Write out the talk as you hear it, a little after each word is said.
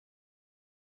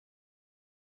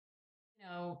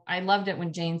Oh, I loved it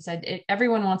when Jane said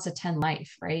everyone wants a 10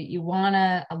 life, right? You want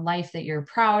a life that you're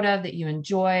proud of, that you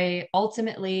enjoy.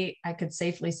 Ultimately, I could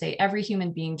safely say every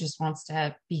human being just wants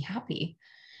to be happy.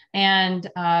 And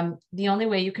the only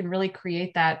way you can really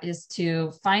create that is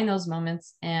to find those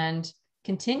moments and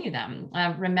continue them,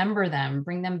 remember them,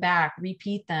 bring them back,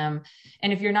 repeat them.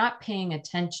 And if you're not paying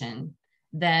attention,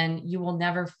 then you will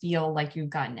never feel like you've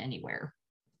gotten anywhere.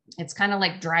 It's kind of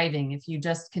like driving. If you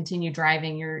just continue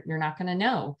driving, you're not going to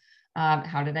know,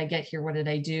 how did I get here? What did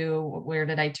I do? Where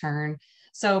did I turn?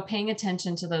 So paying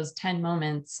attention to those 10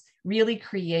 moments really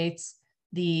creates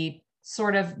the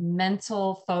sort of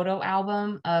mental photo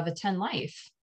album of a 10 life.